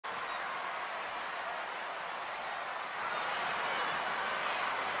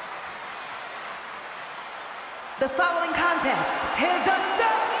The following contest is a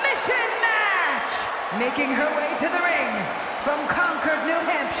submission match. Making her way to the ring from Concord, New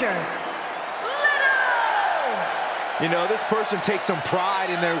Hampshire, Little! You know, this person takes some pride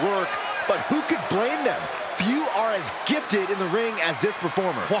in their work, but who could blame them? Few are as gifted in the ring as this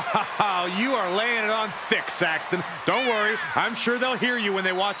performer. Wow, you are laying it on thick, Saxton. Don't worry, I'm sure they'll hear you when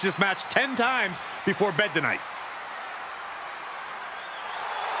they watch this match 10 times before bed tonight.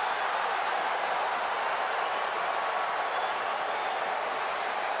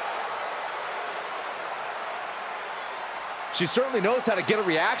 She certainly knows how to get a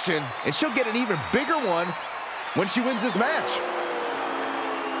reaction, and she'll get an even bigger one when she wins this match.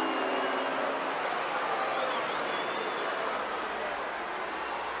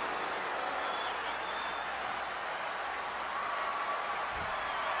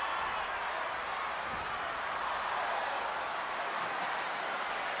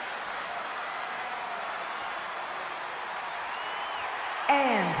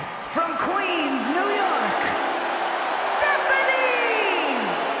 And from Queens, New York,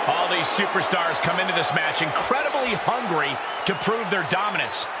 all these superstars come into this match incredibly hungry to prove their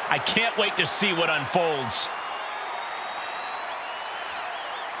dominance. I can't wait to see what unfolds.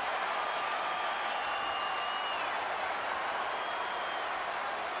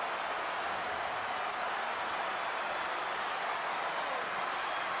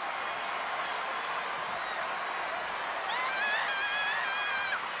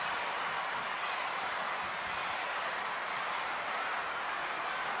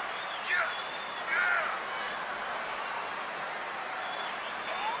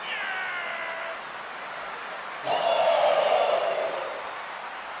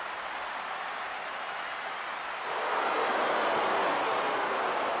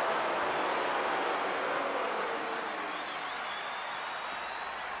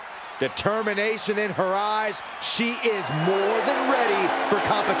 Determination in her eyes. She is more than ready for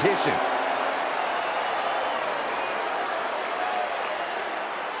competition.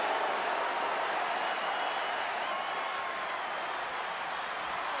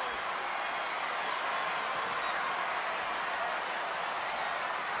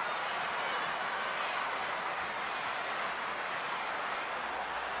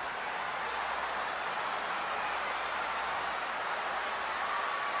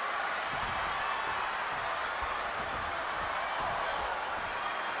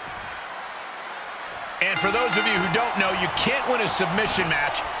 And for those of you who don't know, you can't win a submission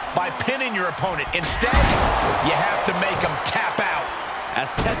match by pinning your opponent. Instead, you have to make them tap out.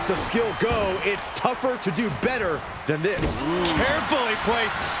 As tests of skill go, it's tougher to do better than this. Carefully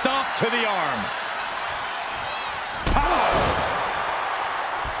placed stomp to the arm. Pow!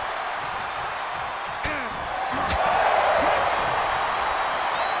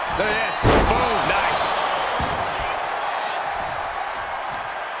 There it is. Boom. Nice.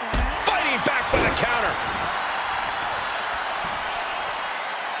 Fighting back with a counter.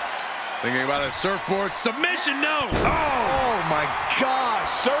 Thinking about a surfboard submission, no! Oh my gosh,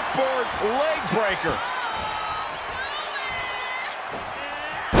 surfboard leg breaker.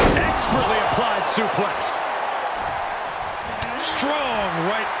 Expertly applied suplex. Strong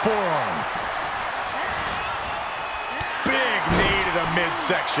right forearm. Big knee to the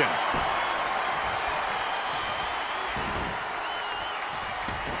midsection.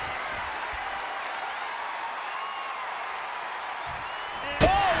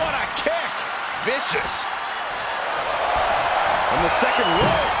 Vicious. From the second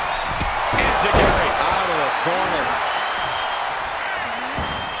row. Enziguri out of the corner.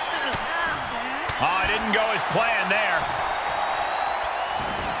 Oh, it didn't go as planned there.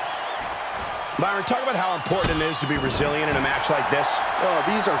 Byron, talk about how important it is to be resilient in a match like this. Oh,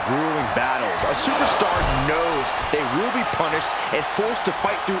 these are grueling battles. A superstar knows they will be punished and forced to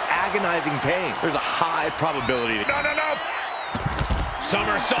fight through agonizing pain. There's a high probability. No.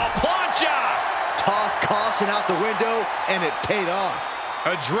 Somersault plancha. Tossed caution out the window, and it paid off.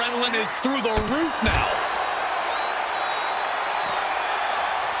 Adrenaline is through the roof now.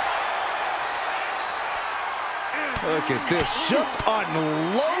 Look at this, just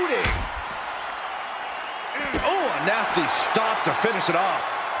unloading. Oh, a nasty stop to finish it off.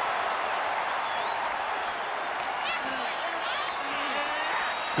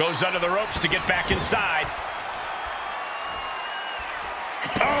 Goes under the ropes to get back inside.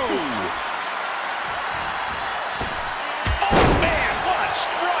 Oh!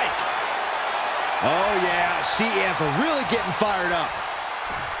 Oh, yeah, she is really getting fired up.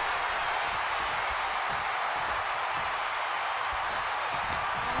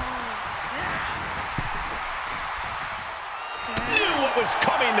 Knew what was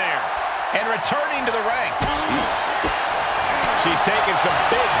coming there. and returning to the ring. Jeez. She's taking some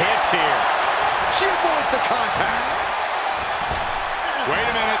big hits here. She avoids the contact. Wait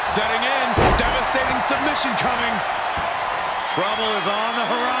a minute, setting in. Devastating submission coming. Trouble is on the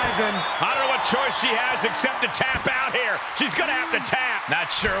horizon. I don't know what choice she has except to tap out here. She's going to have to tap.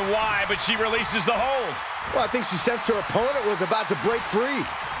 Not sure why, but she releases the hold. Well, I think she sensed her opponent was about to break free.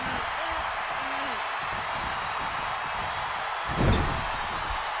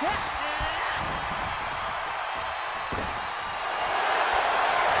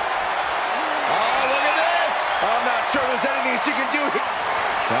 Oh, look at this! I'm not sure there's anything she can do here.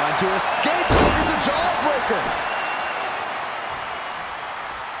 Trying to escape, delivers a jawbreaker.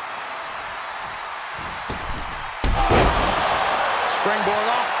 Springboard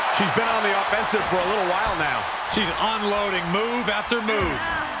off. She's been on the offensive for a little while now. She's unloading move after move.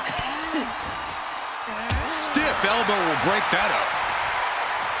 Stiff elbow will break that up.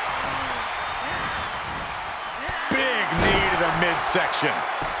 Big knee to the midsection.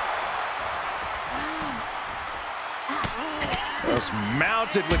 Just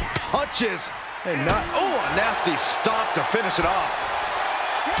mounted with punches and not, oh, a nasty stomp to finish it off.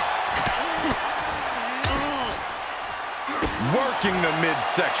 Working the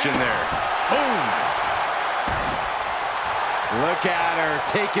midsection there. Boom. Look at her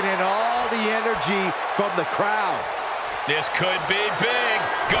taking in all the energy from the crowd. This could be big.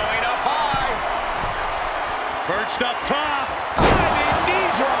 Going up high. Perched up top. Diving knee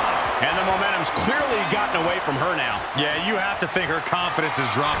drop. And the momentum's clearly gotten away from her now. Yeah, you have to think her confidence is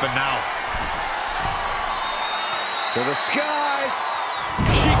dropping now. To the skies.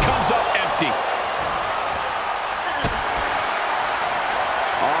 She comes up empty.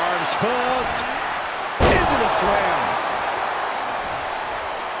 Arms hooked. Into the slam.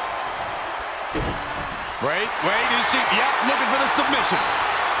 Wait, is she? Yep, looking for the submission.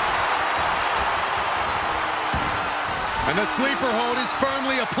 And the sleeper hold is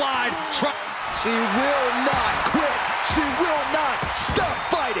firmly applied. She will not quit. She will not stop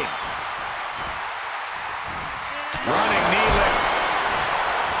fighting. Running knee lift.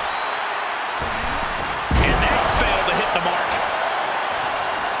 And that failed to hit the mark.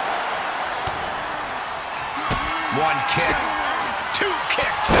 One kick. Two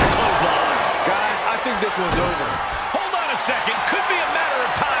kicks and a clothesline. Guys, I think this one's over. Hold on a second. Could be a matter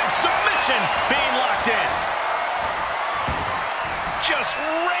of time. Submission being locked in. Just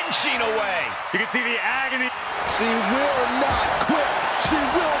wrenching away. You can see the agony. She will not quit. She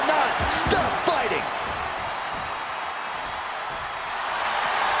will not stop fighting.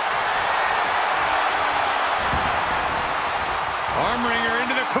 Arm wringer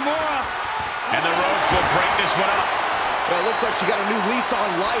into the Kimura. And the ropes will break this one up. Well, it looks like she got a new lease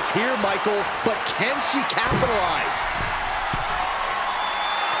on life here, Michael. But can she capitalize?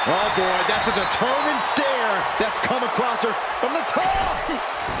 Oh, boy, that's a determined stare that's come across her from the top.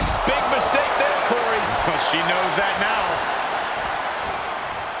 Big mistake there, Corey. But she knows that now.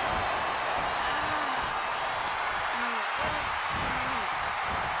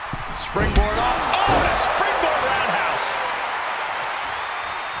 Springboard off. Oh, and a springboard roundhouse.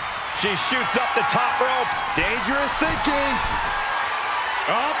 She shoots up the top rope. Dangerous thinking.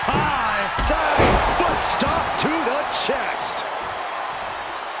 Up high. Diving foot stomp to the chest.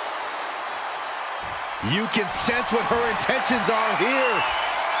 You can sense what her intentions are here.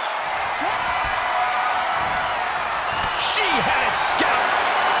 She had it scouted.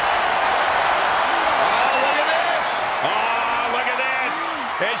 Oh, look at this. Oh, look at this.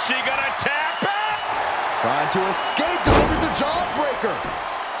 Is she going to tap it? Trying to escape, delivers a jawbreaker.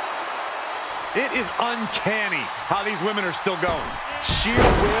 It is uncanny how these women are still going. Sheer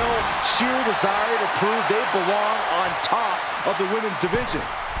will, sheer desire to prove they belong on top of the women's division.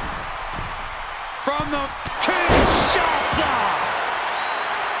 From the Kinshasa.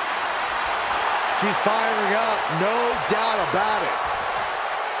 She's firing up, no doubt about it.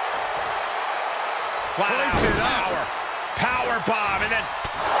 Hoisted up. Power bomb, and then...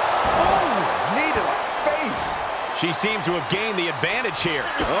 Oh, knee to the face. She seems to have gained the advantage here.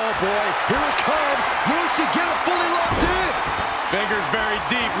 Oh, boy, here it comes. Will she get it fully locked in? Fingers buried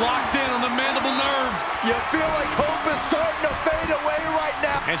deep, locked in on the mandible nerve. You feel like hope is starting to fade away right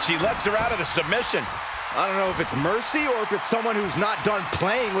now. And she lets her out of the submission. I don't know if it's mercy or if it's someone who's not done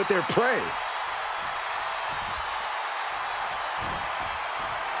playing with their prey.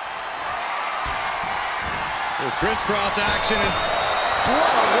 Crisscross action. What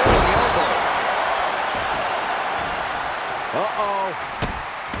a rolling elbow. Uh-oh.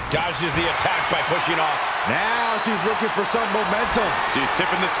 Dodges the attack by pushing off. Now she's looking for some momentum. She's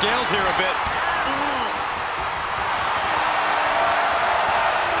tipping the scales here a bit.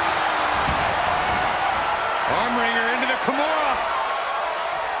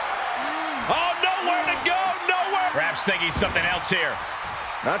 Ref's thinking something else here.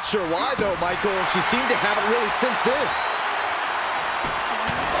 Not sure why, though, Michael. She seemed to have it really cinched in.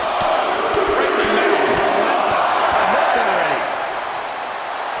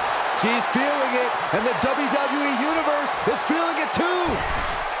 She's feeling it, and the WWE Universe is feeling it too.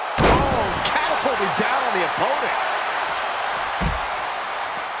 Oh, catapulting down on the opponent.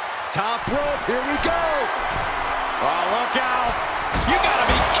 Top rope, here we go. Oh, look out. You gotta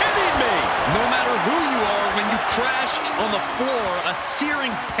be kidding me. No matter who you are, when you crash on the floor, a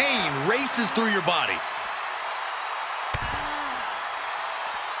searing pain races through your body.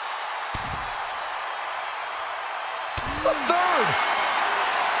 A third.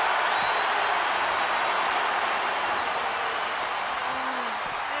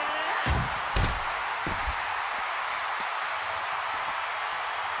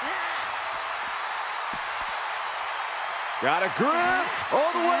 Got a grip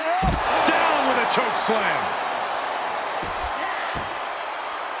all the way up. Down with a choke slam.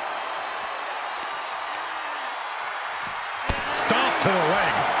 Stomp to the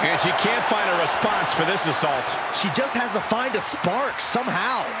leg. And she can't find a response for this assault. She just has to find a spark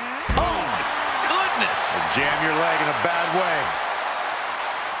somehow. Oh, my goodness. Jam your leg in a bad way.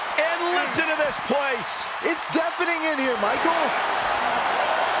 And listen to this place. It's deafening in here, Michael.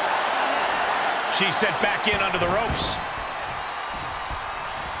 She's sent back in under the ropes.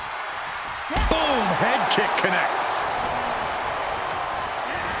 Boom, head kick connects.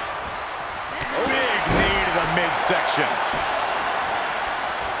 Big knee to the midsection.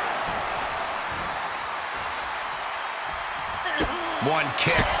 One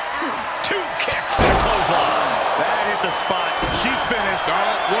kick. Two kicks and a clothesline. That hit the spot. She's finished.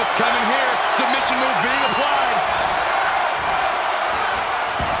 Oh, what's coming here? Submission move being applied.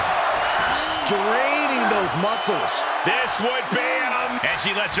 Straining those muscles. This would be and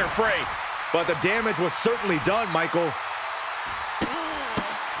she lets her free. But the damage was certainly done, Michael.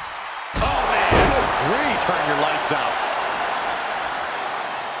 Oh, man. Good grief. Turn your lights out.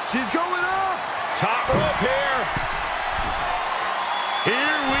 She's going up. Top rope here.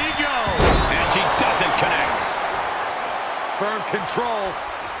 Here we go. And she doesn't connect. Firm control.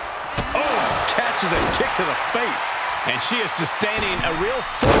 Oh, catches a kick to the face. And she is sustaining a real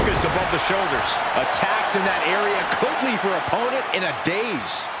focus above the shoulders. Attacks in that area could leave her opponent in a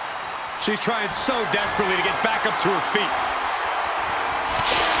daze. She's trying so desperately to get back up to her feet.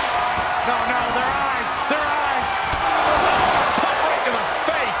 No, their eyes. Their eyes. Put right to the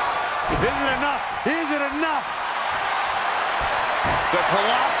face. Is it enough? Is it enough? The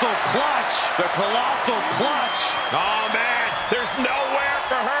colossal clutch. The colossal clutch. Oh, man. There's nowhere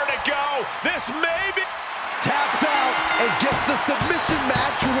for her to go. This may be... Taps out and gets the submission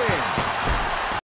match win.